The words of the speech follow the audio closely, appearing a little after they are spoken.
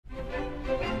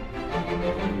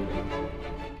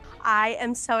I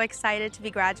am so excited to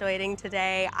be graduating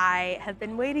today. I have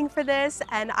been waiting for this,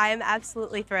 and I am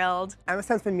absolutely thrilled.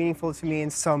 MSM's been meaningful to me in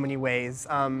so many ways.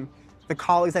 The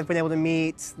colleagues I've been able to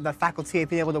meet, the faculty I've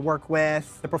been able to work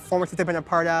with, the performances I've been a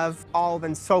part of, all have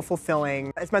been so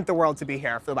fulfilling. It's meant the world to be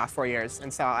here for the last 4 years,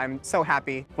 and so I'm so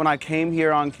happy. When I came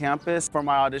here on campus for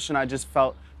my audition, I just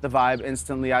felt the vibe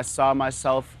instantly. I saw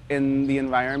myself in the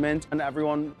environment, and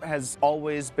everyone has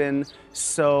always been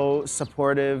so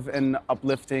supportive and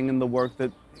uplifting in the work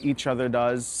that each other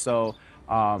does. So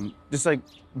just like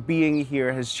being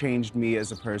here has changed me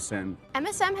as a person.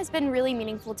 MSM has been really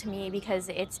meaningful to me because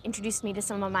it's introduced me to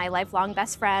some of my lifelong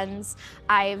best friends.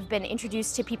 I've been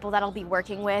introduced to people that I'll be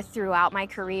working with throughout my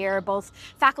career, both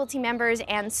faculty members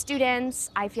and students.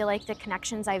 I feel like the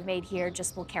connections I've made here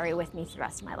just will carry with me through the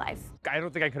rest of my life. I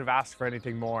don't think I could have asked for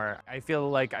anything more. I feel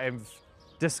like I've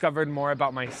discovered more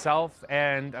about myself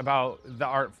and about the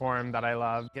art form that I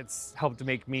love. It's helped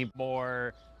make me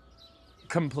more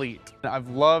complete. I've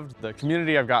loved the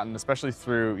community I've gotten, especially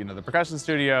through the percussion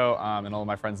studio and all of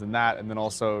my friends in that, and then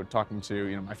also talking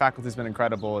to my faculty's been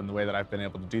incredible in the way that I've been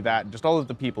able to do that, and just all of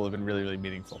the people have been really, really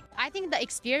meaningful. I think the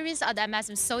experience of the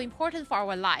MSM is so important for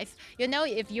our life.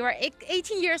 If you're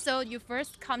 18 years old, you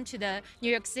first come to the New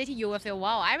York City, you will feel,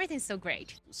 wow, everything's so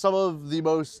great. Some of the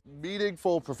most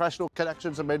meaningful professional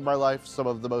connections I've made in my life, some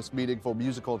of the most meaningful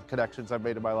musical connections I've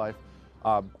made in my life.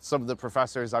 Some of the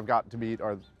professors I've gotten to meet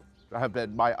have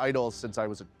been my idols since I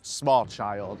was a small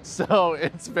child, so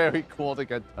it's very cool to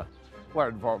get to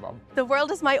learn from them. The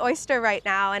world is my oyster right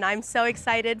now, and I'm so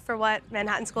excited for what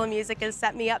Manhattan School of Music has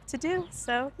set me up to do,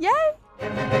 so yay!